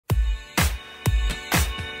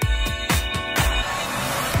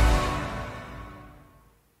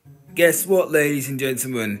Guess what, ladies and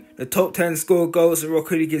gentlemen? The top 10 score goals of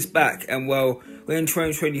Rocket League is back, and well, we're in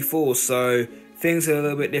 2024, so things are a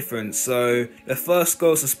little bit different. So the first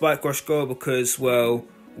goal is a spike rush goal because, well,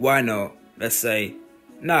 why not? Let's say.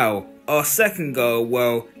 Now, our second goal,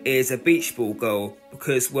 well, is a beach ball goal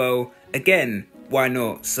because, well, again, why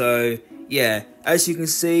not? So yeah, as you can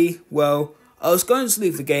see, well, I was going to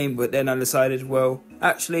leave the game, but then I decided, well,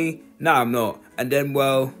 actually, no, I'm not. And then,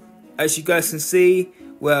 well, as you guys can see,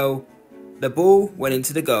 well, the ball went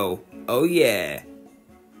into the goal. Oh yeah.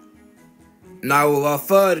 Now our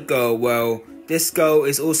third goal, well, this goal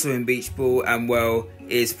is also in beach ball and, well,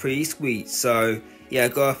 it's pretty sweet. So yeah,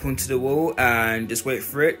 go up onto the wall and just wait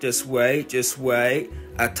for it. Just wait.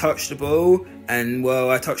 I touched the ball and,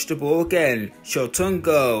 well, I touched the ball again. Shot on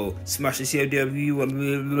goal. Smash the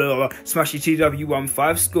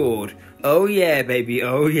TW15 scored. Oh yeah, baby.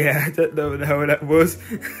 Oh yeah. I don't know what the hell that was.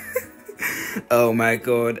 Oh my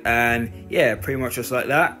god. And yeah, pretty much just like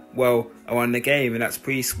that. Well, I won the game and that's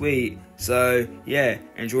pretty sweet. So yeah,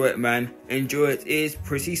 enjoy it, man. Enjoy it. It's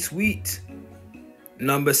pretty sweet.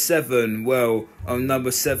 Number 7, well, on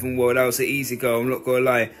number 7, well, that was an easy goal, I'm not gonna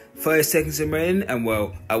lie. 30 seconds in, and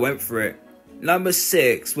well, I went for it. Number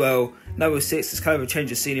 6, well, number 6 is kind of a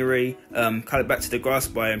change of scenery, kind of back to the grass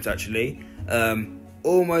biomes actually.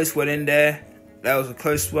 Almost went in there, that was a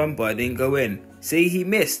close one, but I didn't go in. See, he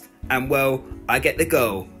missed, and well, I get the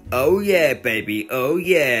goal. Oh yeah, baby, oh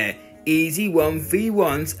yeah. Easy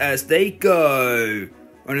 1v1s as they go.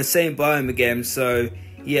 On the same biome again, so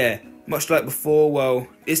yeah. Much like before, well,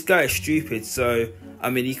 this guy is stupid, so, I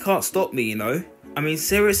mean, he can't stop me, you know? I mean,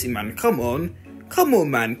 seriously, man, come on. Come on,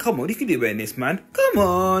 man, come on, you can do better than this, man. Come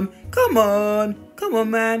on, man, come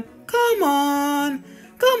on.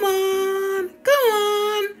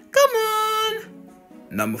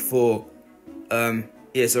 Number 4, yeah,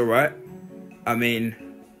 it's alright. I mean,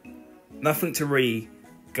 nothing to really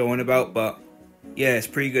go on about, but, yeah, it's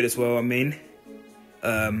pretty good as well, I mean.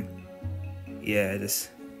 Yeah, just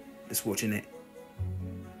watching it.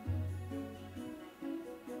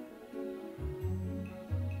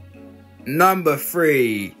 Number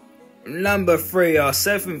 3, our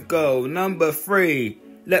 7th goal. Number 3,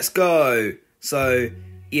 let's go. So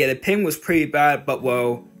yeah, the ping was pretty bad, but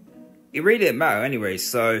well, it really didn't matter anyway.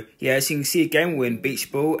 So yeah, as you can see, again, we're in beach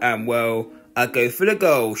ball, and well, I go for the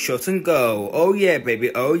goal, shot and goal. Oh yeah, baby,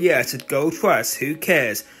 oh yeah, I said goal twice, who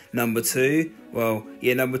cares? Number 2, well,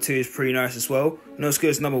 yeah, number 2 is pretty nice as well. Not as good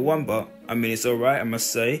as number 1, but I mean, it's alright, I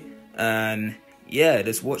must say. And yeah,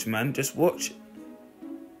 just watch, man, just watch.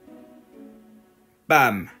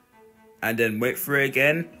 Bam. And then wait for it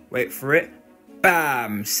again, wait for it.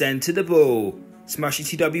 Bam, send to the ball. Smashy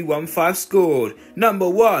TW15 scored. Number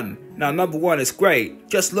 1. Now, number 1 is great.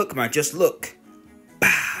 Just look, man, just look.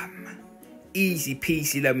 Bam. Easy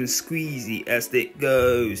peasy lemon squeezy as it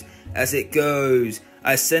goes,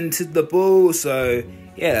 I centered the ball, so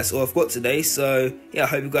yeah, that's all I've got today. So yeah, I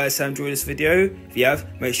hope you guys have enjoyed this video. If you have,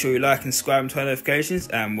 make sure you like and subscribe and turn notifications.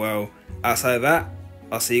 And well, outside of that,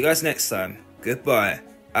 I'll see you guys next time. Goodbye.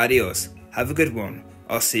 Adios. Have a good one.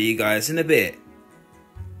 I'll see you guys in a bit.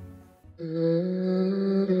 It's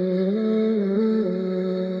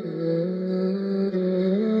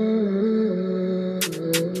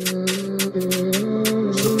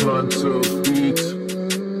a fun too.